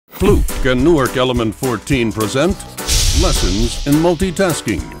Fluke and Newark Element 14 present Lessons in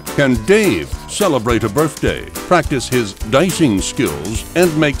Multitasking. Can Dave celebrate a birthday, practice his dicing skills,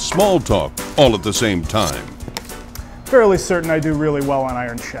 and make small talk all at the same time? Fairly certain I do really well on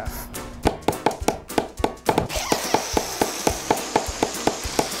Iron Chef.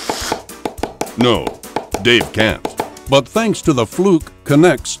 No, Dave can't. But thanks to the Fluke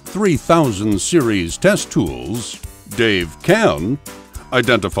Connect's 3000 series test tools, Dave can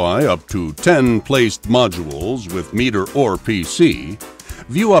identify up to 10 placed modules with meter or PC,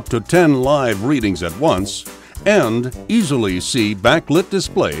 view up to 10 live readings at once, and easily see backlit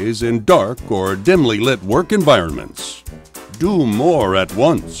displays in dark or dimly lit work environments. Do more at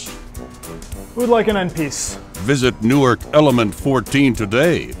once. Who'd like an end piece? Visit Newark Element 14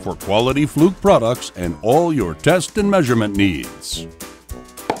 today for quality Fluke products and all your test and measurement needs.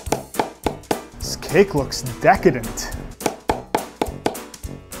 This cake looks decadent.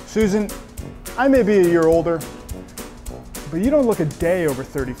 Susan, I may be a year older, but you don't look a day over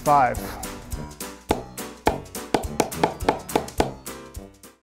 35.